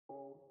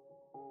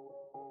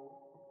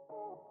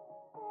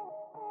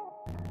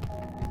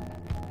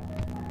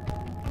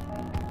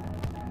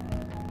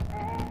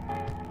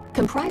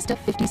Comprised of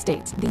 50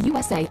 states, the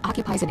USA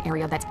occupies an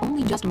area that's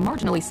only just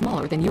marginally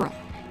smaller than Europe.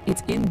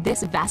 It's in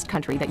this vast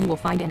country that you will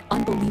find an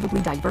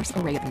unbelievably diverse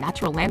array of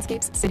natural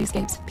landscapes,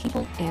 cityscapes,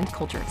 people, and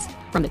cultures.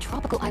 From the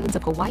tropical islands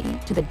of Hawaii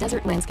to the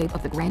desert landscape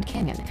of the Grand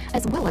Canyon,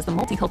 as well as the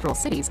multicultural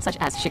cities such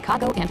as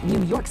Chicago and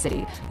New York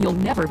City, you'll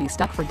never be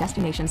stuck for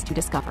destinations to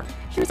discover.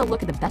 Here's a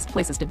look at the best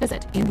places to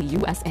visit in the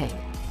USA.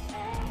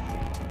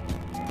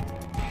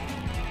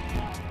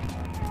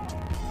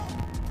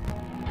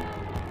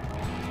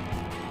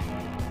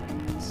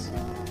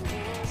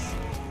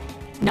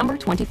 Number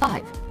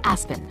 25.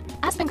 Aspen.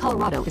 Aspen,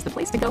 Colorado is the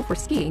place to go for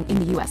skiing in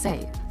the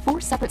USA.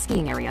 4 separate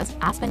skiing areas,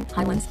 Aspen,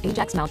 Highlands,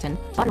 Ajax Mountain,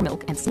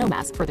 Buttermilk, and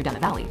Snowmass further down the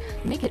valley,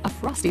 make it a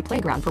frosty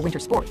playground for winter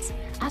sports.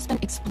 Aspen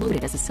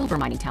exploded as a silver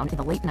mining town in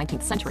the late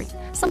 19th century,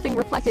 something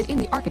reflected in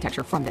the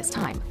architecture from this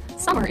time.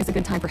 Summer is a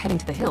good time for heading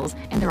to the hills,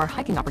 and there are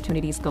hiking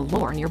opportunities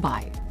galore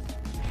nearby.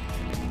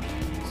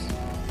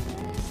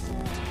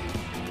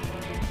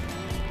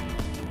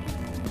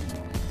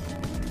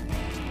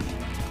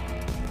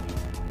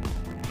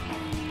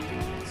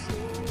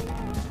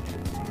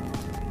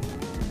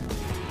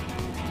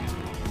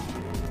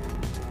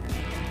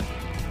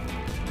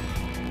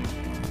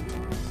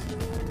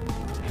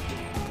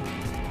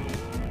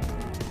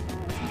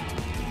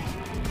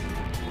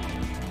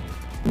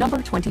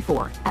 Number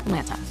 24.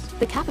 Atlanta.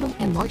 The capital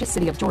and largest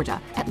city of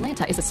Georgia,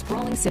 Atlanta is a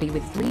sprawling city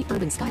with 3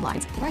 urban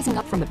skylines rising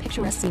up from the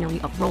picturesque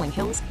scenery of rolling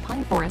hills,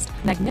 pine forest,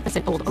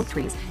 magnificent old oak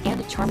trees,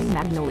 and charming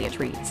magnolia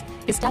trees.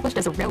 Established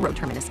as a railroad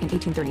terminus in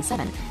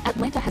 1837,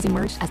 Atlanta has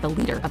emerged as the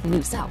leader of the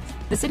New South.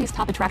 The city's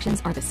top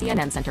attractions are the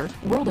CNN Center,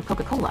 World of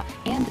Coca-Cola,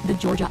 and the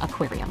Georgia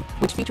Aquarium,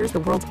 which features the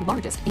world's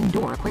largest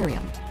indoor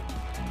aquarium.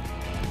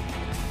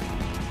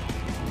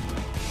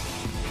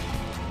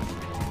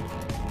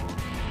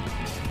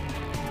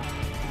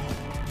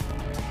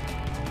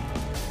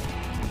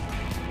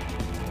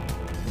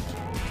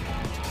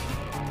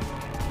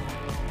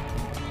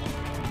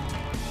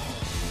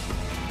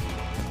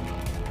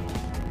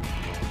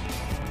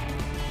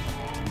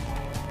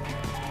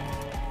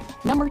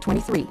 Number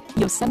 23.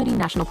 Yosemite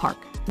National Park.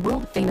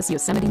 World-famous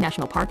Yosemite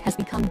National Park has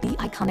become the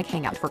iconic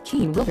hangout for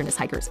keen wilderness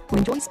hikers who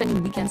enjoy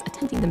spending weekends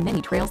attempting the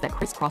many trails that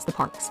crisscross the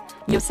parks.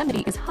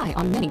 Yosemite is high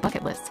on many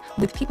bucket lists,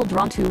 with people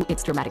drawn to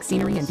its dramatic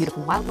scenery and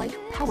beautiful wildlife,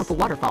 powerful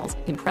waterfalls,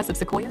 impressive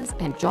sequoias,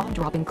 and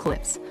jaw-dropping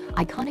cliffs.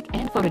 Iconic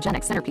and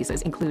photogenic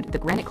centerpieces include the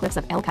granite cliffs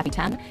of El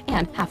Capitan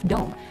and Half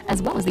Dome,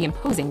 as well as the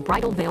imposing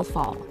Bridal Veil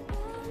Fall.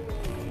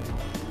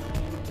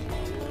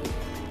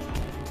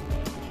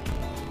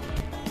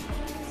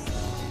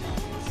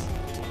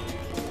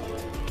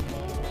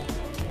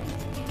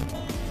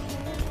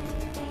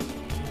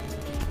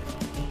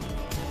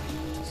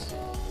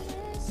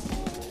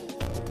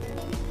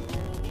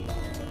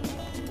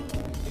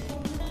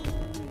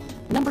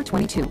 Number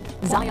 22.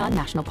 Zion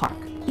National Park.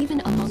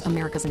 Even among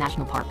America's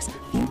national parks,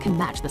 few can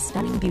match the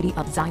stunning beauty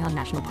of Zion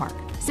National Park.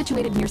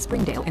 Situated near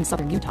Springdale in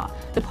southern Utah,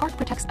 the park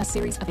protects a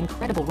series of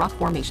incredible rock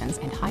formations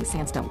and high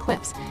sandstone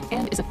cliffs,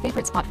 and is a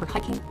favorite spot for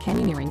hiking,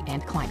 canyoneering,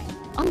 and climbing.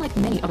 Unlike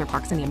many other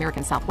parks in the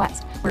American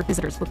Southwest, where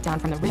visitors look down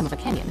from the rim of a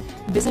canyon,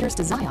 visitors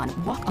to Zion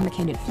walk on the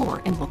canyon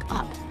floor and look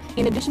up.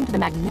 In addition to the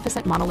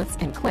magnificent monoliths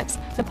and cliffs,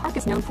 the park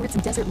is known for its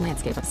desert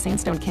landscape of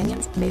sandstone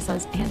canyons,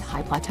 mesas, and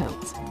high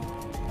plateaus.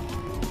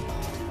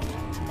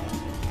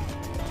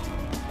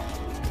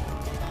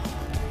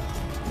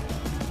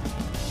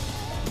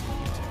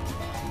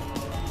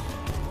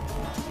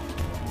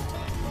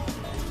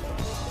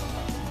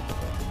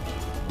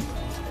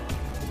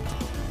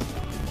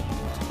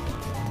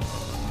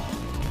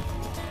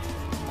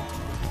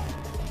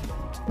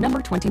 Number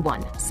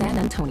 21. San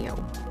Antonio.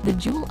 The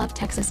jewel of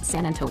Texas,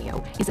 San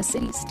Antonio is a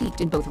city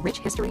steeped in both rich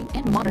history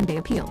and modern-day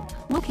appeal.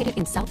 Located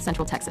in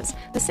south-central Texas,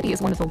 the city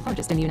is one of the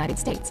largest in the United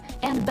States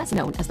and best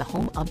known as the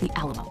home of the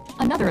Alamo.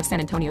 Another of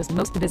San Antonio's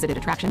most visited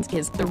attractions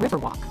is the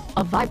Riverwalk,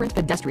 a vibrant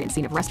pedestrian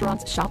scene of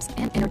restaurants, shops,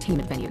 and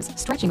entertainment venues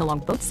stretching along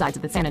both sides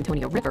of the San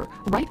Antonio River,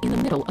 right in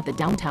the middle of the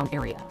downtown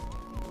area.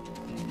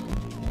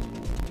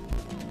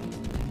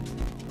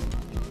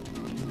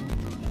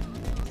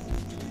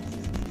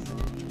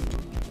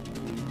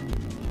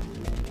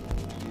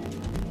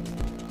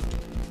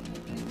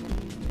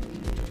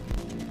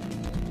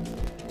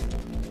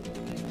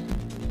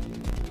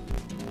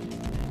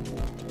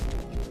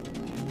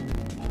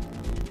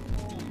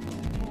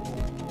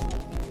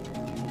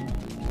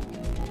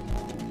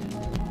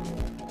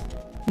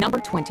 Number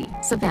 20.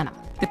 Savannah.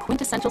 The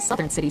quintessential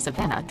southern city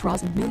Savannah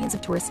draws millions of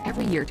tourists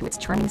every year to its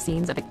charming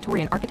scenes of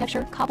Victorian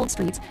architecture, cobbled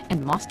streets,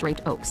 and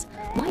moss-draped oaks.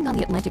 Lying on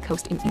the Atlantic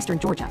coast in eastern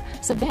Georgia,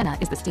 Savannah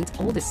is the state's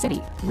oldest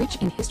city, rich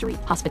in history,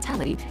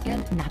 hospitality,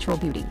 and natural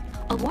beauty.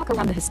 A walk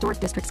around the historic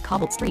district's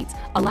cobbled streets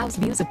allows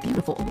views of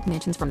beautiful old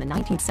mansions from the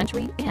 19th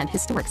century and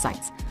historic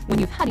sites. When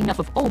you've had enough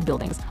of old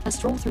buildings, a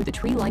stroll through the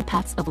tree-lined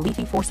paths of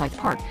leafy Forsyth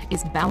Park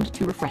is bound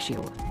to refresh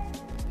you.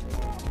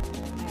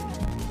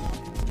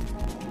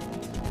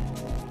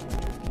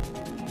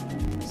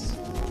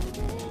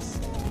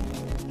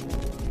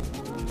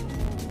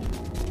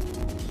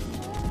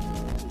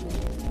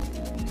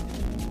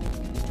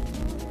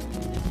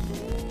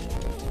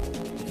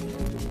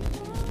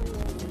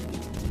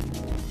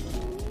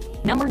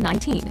 Number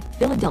 19.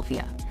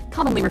 Philadelphia.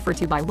 Commonly referred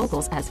to by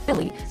locals as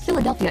Philly,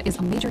 Philadelphia is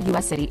a major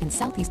U.S. city in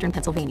southeastern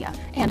Pennsylvania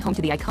and home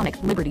to the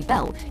iconic Liberty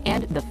Bell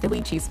and the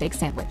Philly cheesesteak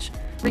sandwich.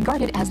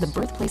 Regarded as the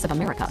birthplace of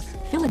America,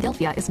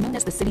 Philadelphia is known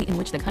as the city in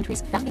which the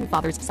country's founding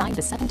fathers signed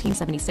the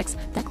 1776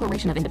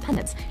 Declaration of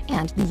Independence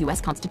and the U.S.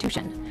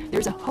 Constitution.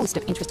 There's a host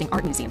of interesting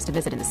art museums to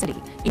visit in the city,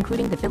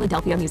 including the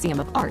Philadelphia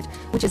Museum of Art,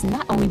 which is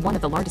not only one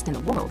of the largest in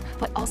the world,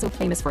 but also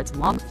famous for its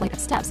long flight of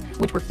steps,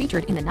 which were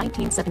featured in the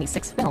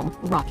 1976 film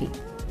Rocky.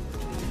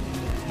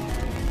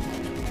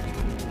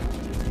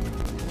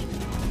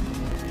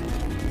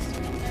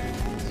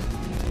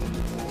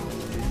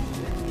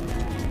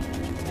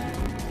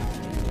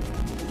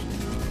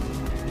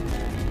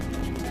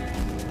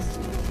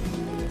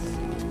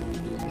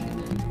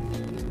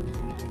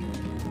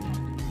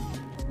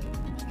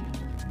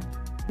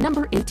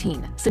 Number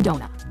 18.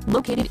 Sedona.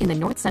 Located in the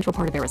north-central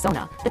part of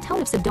Arizona, the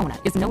town of Sedona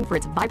is known for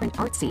its vibrant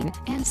art scene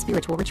and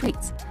spiritual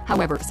retreats.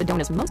 However,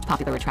 Sedona's most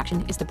popular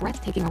attraction is the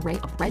breathtaking array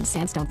of red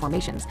sandstone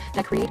formations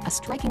that create a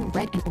striking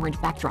red and orange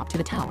backdrop to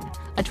the town.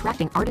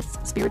 Attracting artists,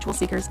 spiritual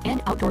seekers,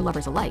 and outdoor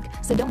lovers alike,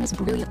 Sedona's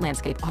brilliant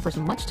landscape offers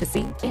much to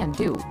see and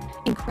do.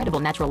 Incredible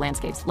natural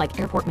landscapes like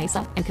Airport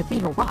Mesa and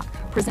Cathedral Rock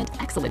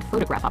present excellent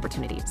photograph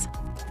opportunities.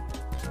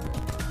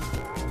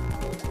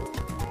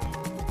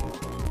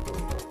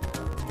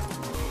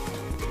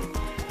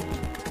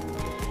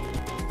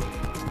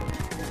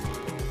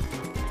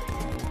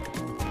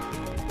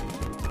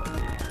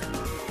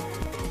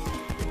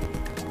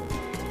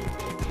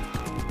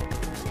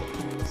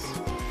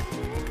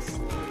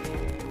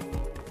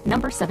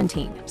 Number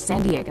 17.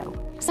 San Diego.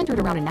 Centered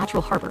around a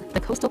natural harbor,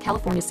 the coastal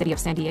California city of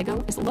San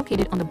Diego is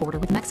located on the border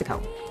with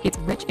Mexico. It's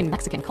rich in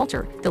Mexican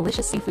culture,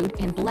 delicious seafood,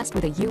 and blessed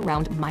with a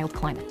year-round mild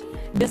climate.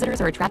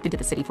 Visitors are attracted to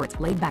the city for its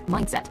laid-back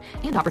mindset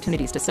and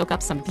opportunities to soak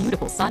up some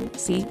beautiful sun,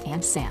 sea,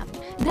 and sand.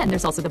 Then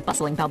there's also the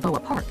bustling Balboa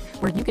Park,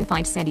 where you can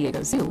find San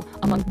Diego Zoo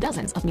among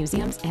dozens of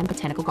museums and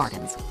botanical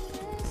gardens.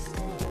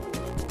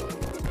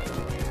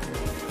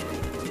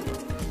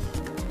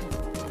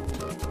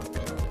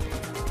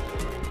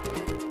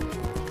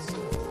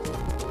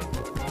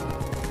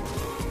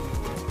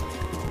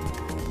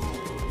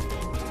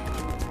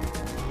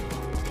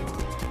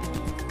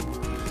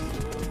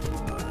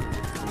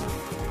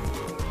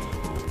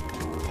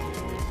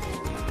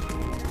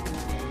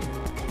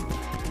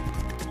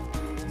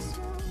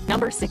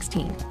 Number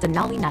 16.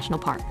 Denali National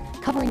Park.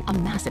 Covering a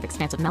massive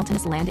expanse of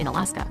mountainous land in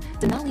Alaska,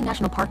 Denali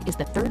National Park is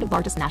the third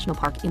largest national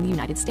park in the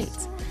United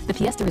States. The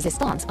pièce de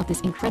résistance of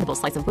this incredible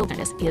slice of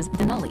wilderness is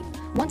Denali.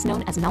 Once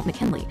known as Mount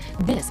McKinley,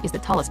 this is the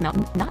tallest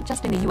mountain not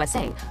just in the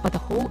USA, but the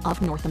whole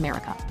of North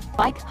America.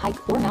 Bike,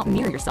 hike, or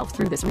mountaineer yourself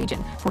through this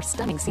region for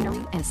stunning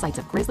scenery and sights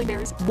of grizzly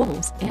bears,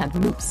 wolves, and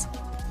moose.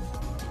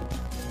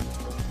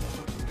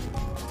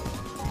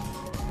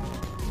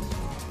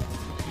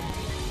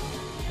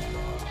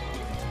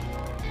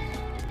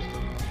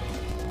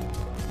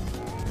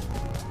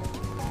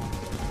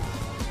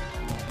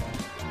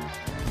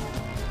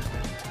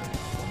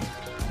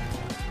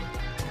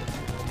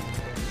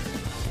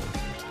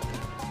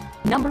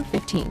 Number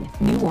 15.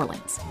 New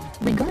Orleans.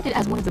 Regarded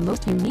as one of the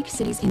most unique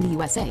cities in the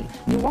USA,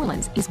 New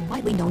Orleans is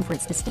widely known for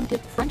its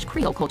distinctive French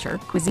Creole culture,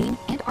 cuisine,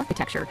 and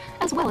architecture,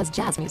 as well as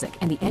jazz music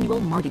and the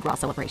annual Mardi Gras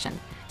celebration.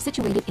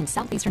 Situated in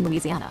southeastern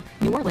Louisiana,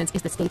 New Orleans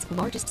is the state's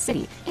largest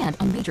city and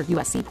a major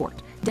U.S. seaport.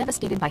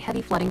 Devastated by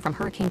heavy flooding from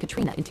Hurricane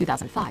Katrina in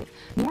 2005,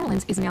 New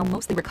Orleans is now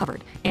mostly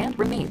recovered and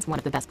remains one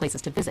of the best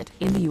places to visit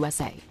in the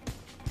USA.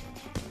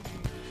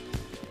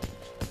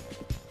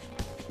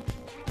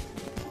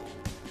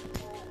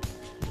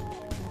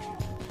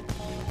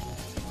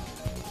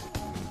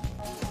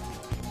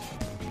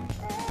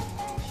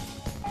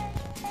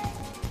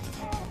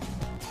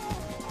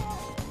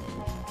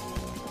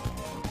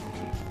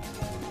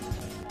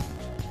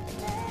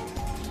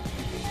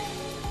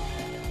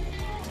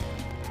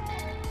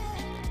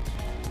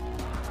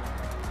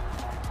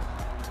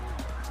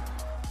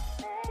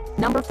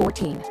 Number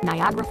 14.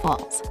 Niagara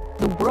Falls.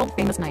 The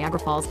world-famous Niagara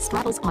Falls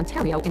straddles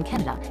Ontario in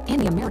Canada and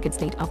the American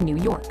state of New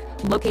York.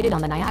 Located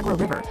on the Niagara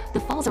River, the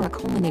falls are a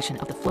culmination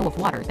of the flow of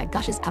water that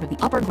gushes out of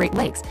the upper Great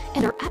Lakes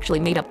and are actually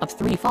made up of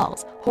 3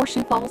 falls: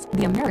 Horseshoe Falls,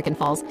 the American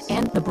Falls,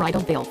 and the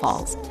Bridal Veil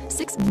Falls.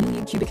 6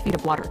 million cubic feet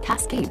of water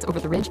cascades over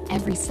the ridge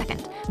every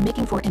second,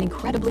 making for an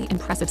incredibly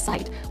impressive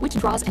sight, which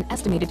draws an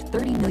estimated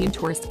 30 million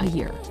tourists a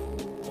year.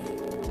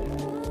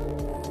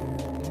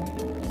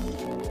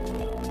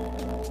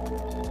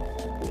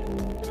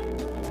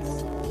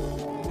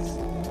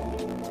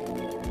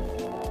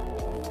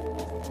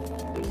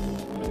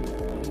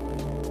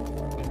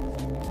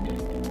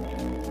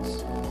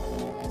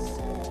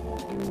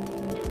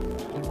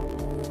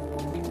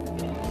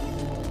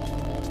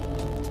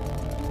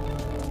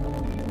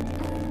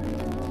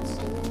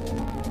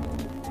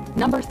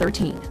 Number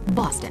 13.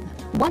 Boston.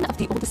 One of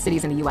the oldest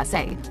cities in the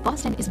USA,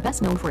 Boston is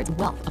best known for its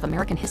wealth of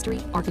American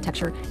history,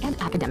 architecture,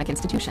 and academic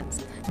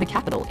institutions. The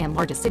capital and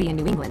largest city in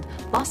New England,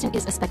 Boston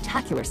is a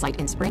spectacular sight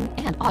in spring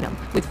and autumn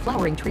with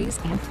flowering trees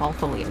and fall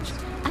foliage.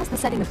 As the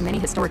setting of many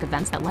historic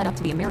events that led up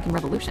to the American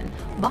Revolution,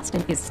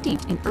 Boston is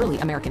steeped in early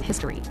American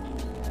history.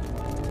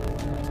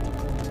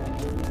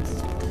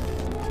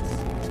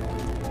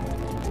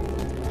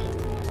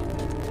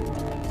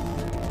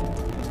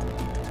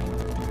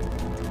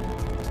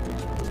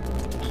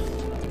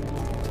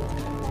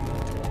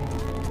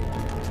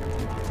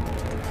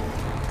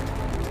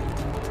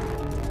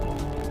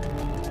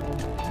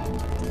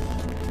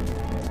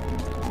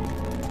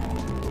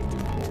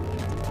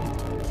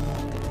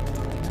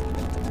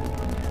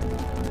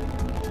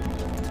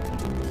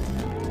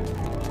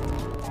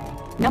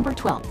 Number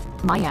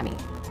 12. Miami.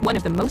 One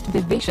of the most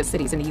vivacious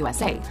cities in the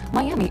USA,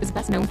 Miami is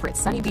best known for its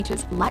sunny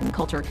beaches, Latin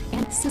culture,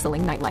 and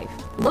sizzling nightlife.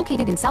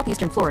 Located in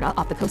southeastern Florida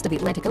off the coast of the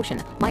Atlantic Ocean,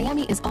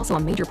 Miami is also a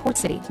major port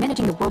city,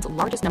 managing the world's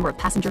largest number of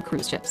passenger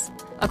cruise ships.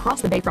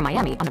 Across the bay from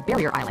Miami, on a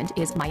barrier island,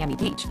 is Miami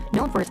Beach,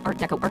 known for its Art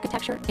Deco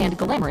architecture and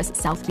glamorous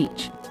South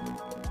Beach.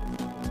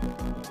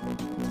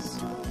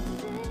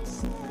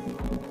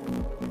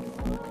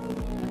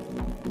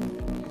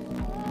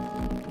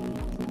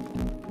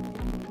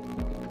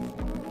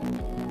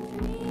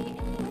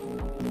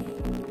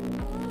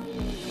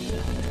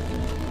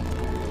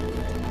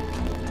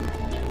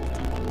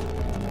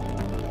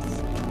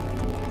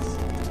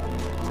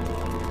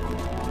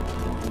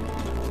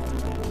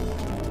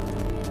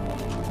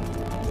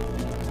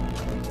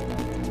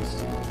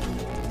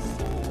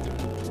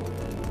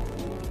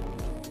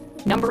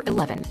 Number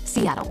 11.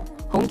 Seattle.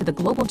 Home to the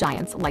global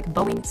giants like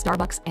Boeing,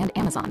 Starbucks, and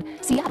Amazon,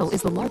 Seattle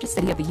is the largest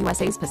city of the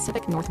USA's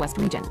Pacific Northwest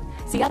region.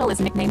 Seattle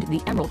is nicknamed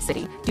the Emerald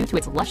City due to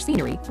its lush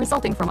scenery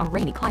resulting from a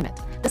rainy climate.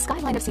 The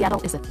skyline of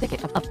Seattle is a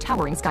thicket of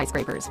towering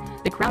skyscrapers.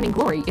 The crowning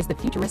glory is the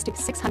futuristic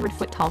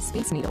 600-foot-tall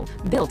Space Needle,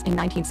 built in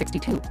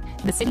 1962.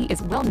 The city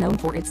is well known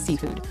for its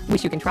seafood,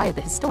 which you can try at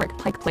the historic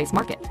Pike Place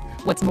Market.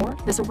 What's more,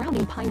 the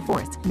surrounding pine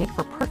forests make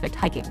for perfect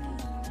hiking.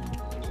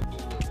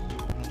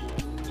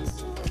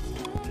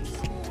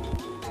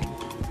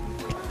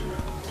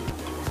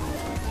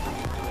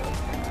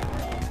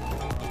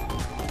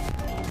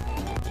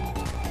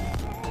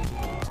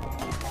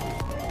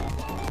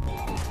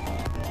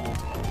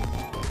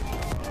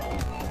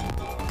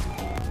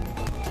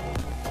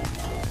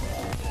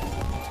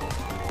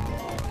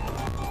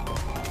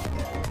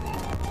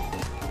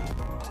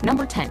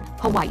 Number 10.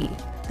 Hawaii.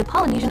 The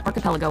Polynesian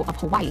archipelago of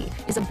Hawaii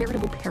is a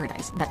veritable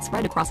paradise that's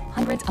spread across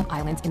hundreds of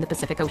islands in the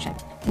Pacific Ocean.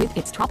 With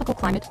its tropical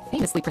climate,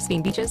 famously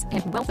pristine beaches,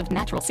 and wealth of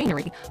natural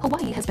scenery,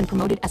 Hawaii has been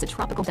promoted as a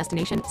tropical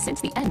destination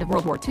since the end of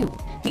World War II.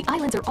 The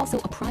islands are also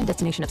a prime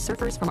destination of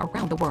surfers from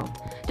around the world.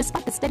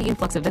 Despite the steady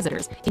influx of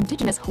visitors,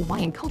 indigenous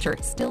Hawaiian culture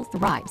still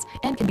thrives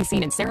and can be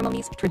seen in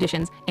ceremonies,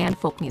 traditions, and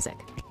folk music.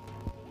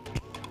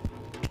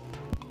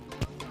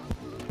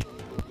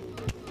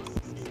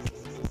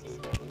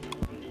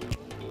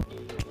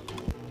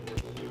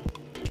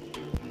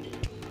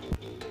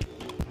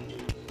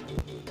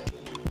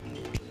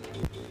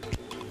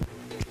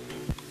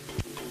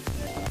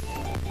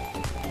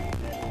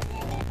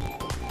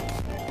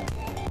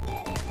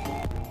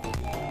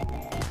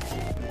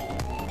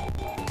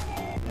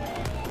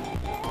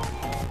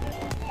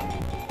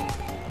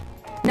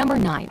 Number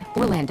 9.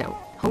 Orlando.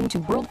 Home to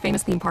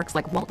world-famous theme parks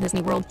like Walt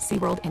Disney World,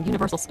 SeaWorld, and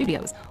Universal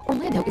Studios,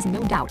 Orlando is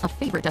no doubt a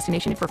favorite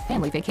destination for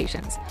family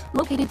vacations.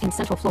 Located in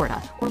Central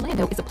Florida,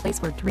 Orlando is a place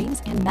where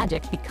dreams and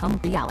magic become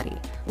reality.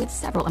 With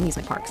several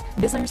amusement parks,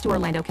 visitors to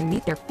Orlando can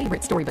meet their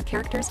favorite storybook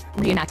characters,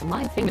 reenact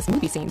live famous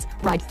movie scenes,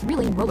 ride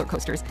thrilling roller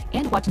coasters,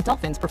 and watch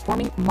dolphins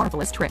performing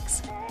marvelous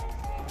tricks.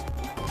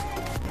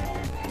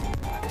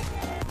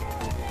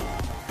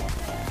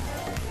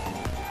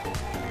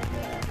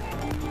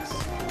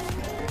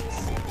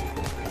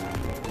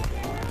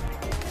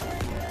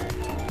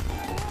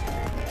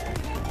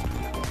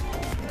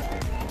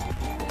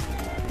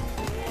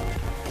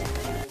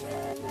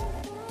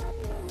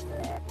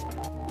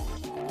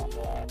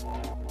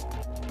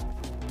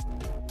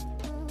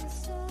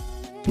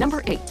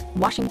 Number 8.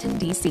 Washington,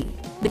 D.C.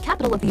 The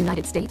capital of the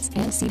United States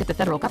and seat of the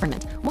federal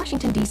government,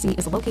 Washington, D.C.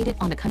 is located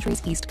on the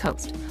country's east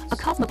coast. A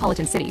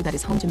cosmopolitan city that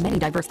is home to many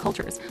diverse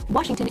cultures,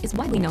 Washington is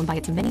widely known by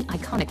its many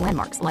iconic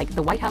landmarks like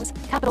the White House,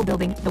 Capitol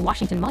Building, the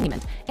Washington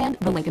Monument, and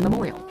the Lincoln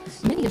Memorial.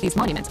 Many of these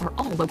monuments are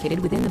all located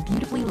within the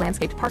beautifully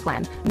landscaped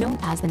parkland known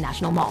as the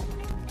National Mall.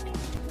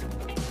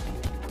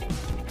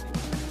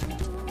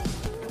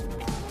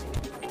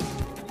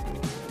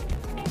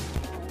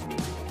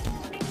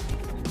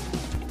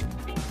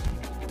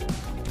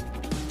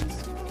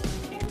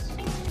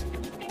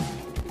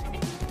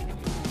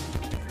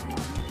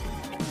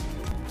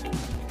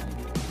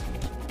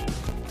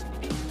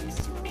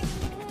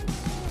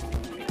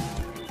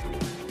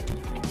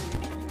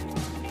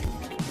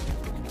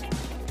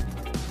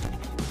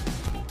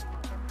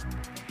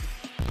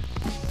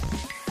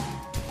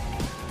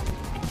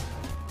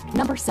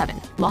 Number 7.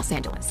 Los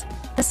Angeles.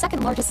 The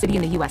second largest city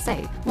in the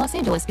USA, Los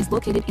Angeles is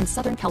located in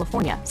Southern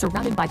California,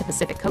 surrounded by the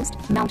Pacific Coast,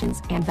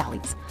 mountains, and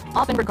valleys.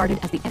 Often regarded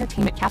as the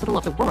entertainment capital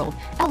of the world,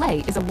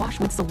 LA is awash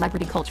with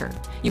celebrity culture.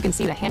 You can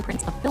see the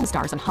handprints of film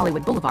stars on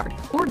Hollywood Boulevard,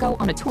 or go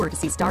on a tour to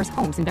see stars'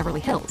 homes in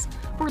Beverly Hills.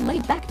 For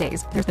laid-back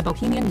days, there's the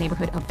bohemian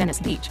neighborhood of Venice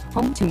Beach,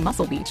 home to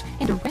Muscle Beach,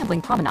 and a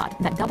rambling promenade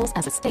that doubles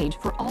as a stage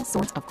for all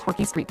sorts of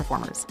quirky street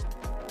performers.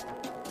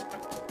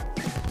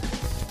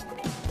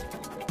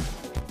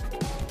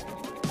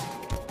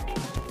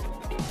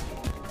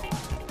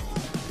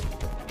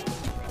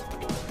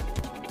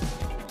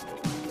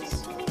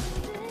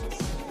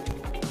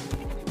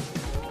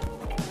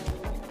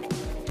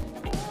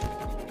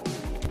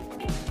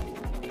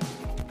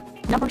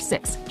 Number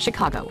 6.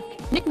 Chicago.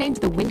 Nicknamed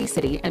the Windy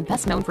City and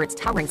best known for its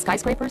towering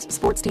skyscrapers,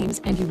 sports teams,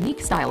 and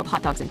unique style of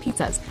hot dogs and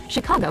pizzas,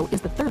 Chicago is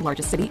the third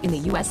largest city in the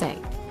USA.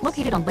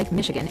 Located on Lake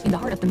Michigan in the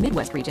heart of the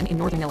Midwest region in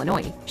northern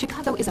Illinois,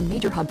 Chicago is a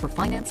major hub for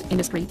finance,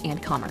 industry,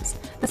 and commerce.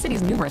 The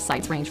city's numerous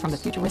sites range from the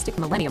futuristic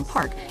Millennium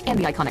Park and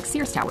the iconic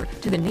Sears Tower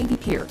to the Navy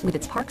Pier with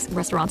its parks,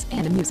 restaurants,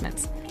 and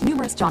amusements.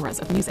 Numerous genres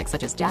of music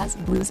such as jazz,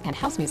 blues, and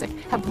house music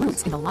have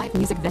roots in the live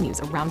music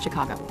venues around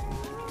Chicago.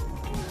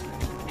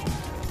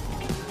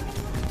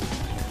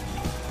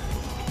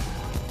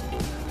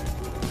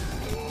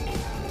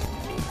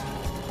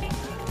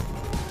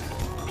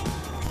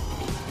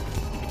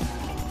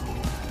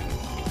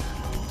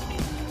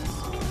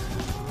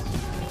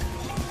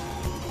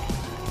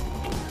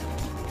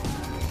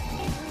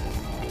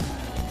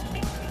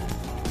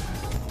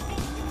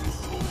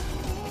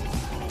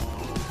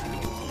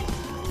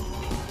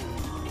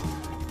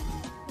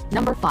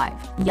 Number 5.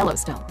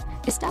 Yellowstone.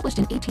 Established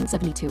in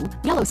 1872,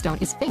 Yellowstone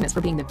is famous for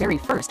being the very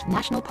first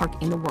national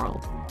park in the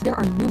world. There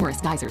are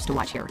numerous geysers to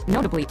watch here,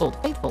 notably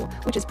Old Faithful,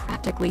 which is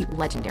practically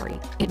legendary.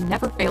 It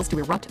never fails to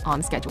erupt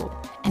on schedule.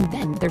 And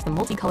then there's the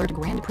multicolored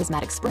Grand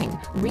Prismatic Spring,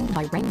 ringed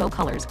by rainbow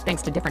colors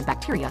thanks to different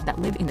bacteria that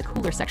live in the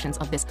cooler sections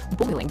of this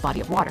boiling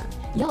body of water.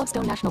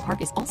 Yellowstone National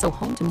Park is also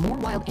home to more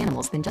wild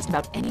animals than just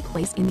about any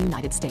place in the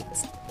United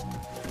States.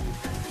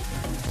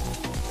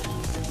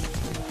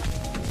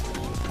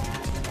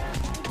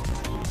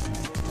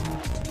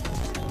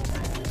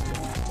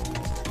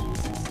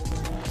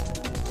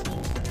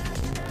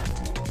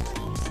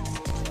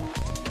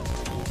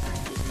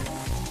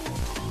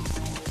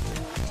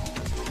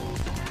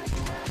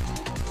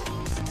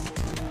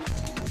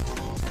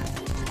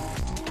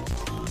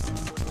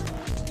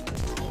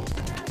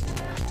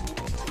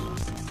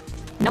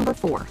 Number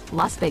 4.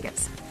 Las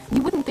Vegas.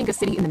 You wouldn't think a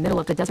city in the middle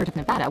of the desert of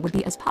Nevada would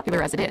be as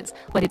popular as it is,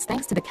 but it's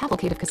thanks to the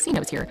cavalcade of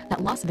casinos here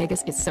that Las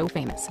Vegas is so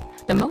famous.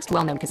 The most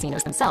well-known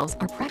casinos themselves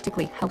are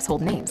practically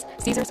household names: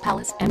 Caesars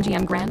Palace,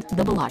 MGM Grand,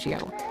 the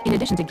Bellagio. In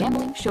addition to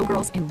gambling,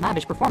 showgirls, and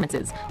lavish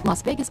performances,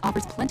 Las Vegas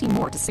offers plenty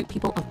more to suit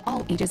people of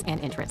all ages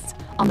and interests.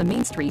 On the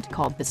main street,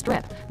 called the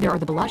Strip, there are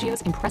the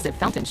Bellagio's impressive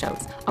fountain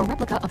shows, a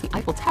replica of the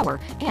Eiffel Tower,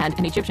 and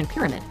an Egyptian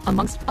pyramid,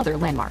 amongst other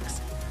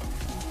landmarks.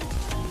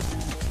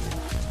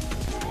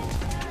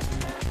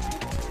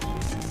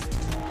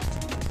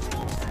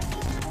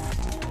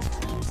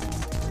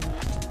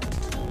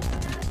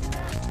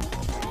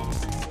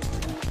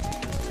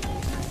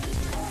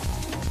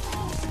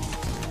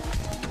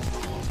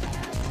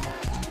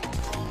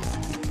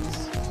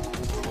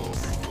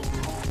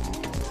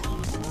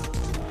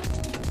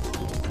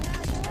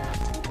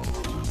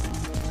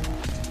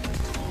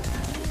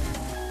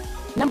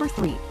 Number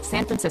 3.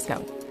 San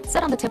Francisco.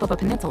 Set on the tip of a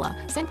peninsula,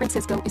 San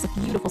Francisco is a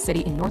beautiful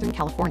city in Northern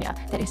California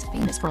that is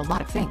famous for a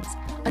lot of things.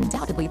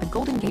 Undoubtedly, the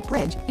Golden Gate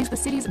Bridge is the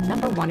city's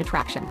 #1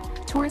 attraction.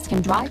 Tourists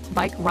can drive,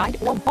 bike, ride,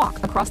 or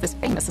walk across this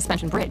famous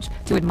suspension bridge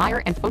to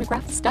admire and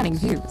photograph stunning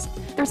views.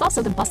 There's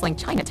also the bustling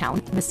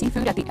Chinatown, the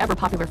seafood at the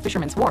ever-popular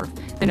Fisherman's Wharf,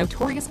 the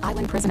notorious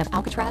island prison of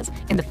Alcatraz,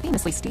 and the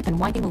famously steep and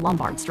winding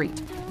Lombard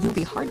Street. You'll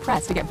be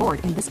hard-pressed to get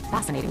bored in this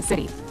fascinating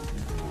city.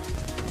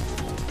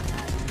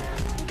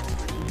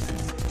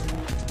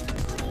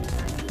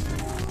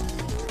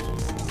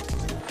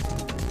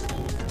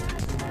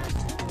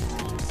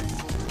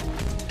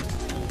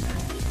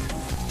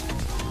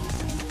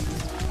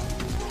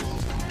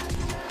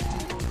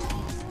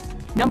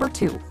 Number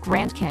 2.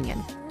 Grand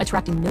Canyon.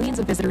 Attracting millions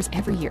of visitors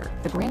every year,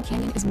 the Grand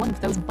Canyon is one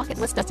of those bucket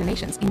list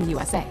destinations in the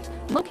USA.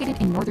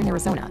 Located in northern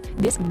Arizona,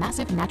 this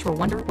massive natural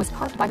wonder was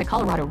carved by the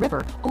Colorado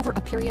River over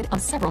a period of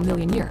several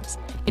million years.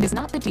 It is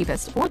not the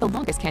deepest or the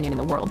longest canyon in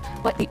the world,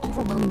 but the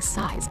overwhelming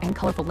size and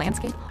colorful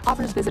landscape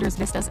offers visitors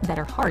vistas that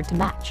are hard to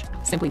match.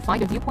 Simply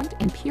find a viewpoint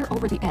and peer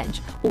over the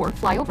edge, or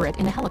fly over it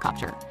in a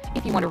helicopter.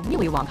 If you want a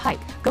really long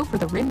hike, go for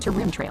the Rim to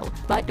Rim Trail,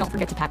 but don't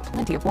forget to pack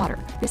plenty of water.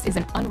 This is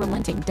an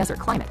unrelenting desert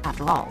climate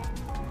after all.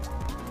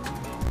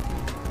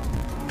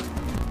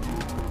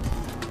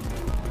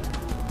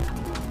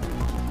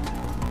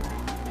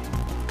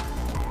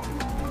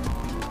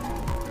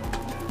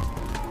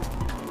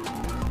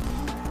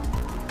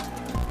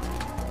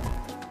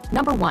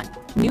 Number 1.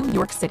 New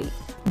York City.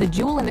 The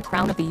jewel in the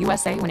crown of the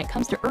USA when it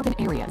comes to urban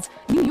areas,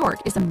 New York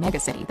is a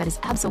megacity that is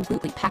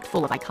absolutely packed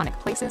full of iconic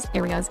places,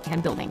 areas,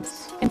 and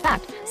buildings. In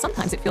fact,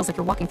 sometimes it feels like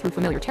you're walking through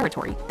familiar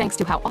territory, thanks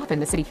to how often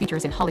the city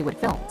features in Hollywood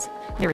films. There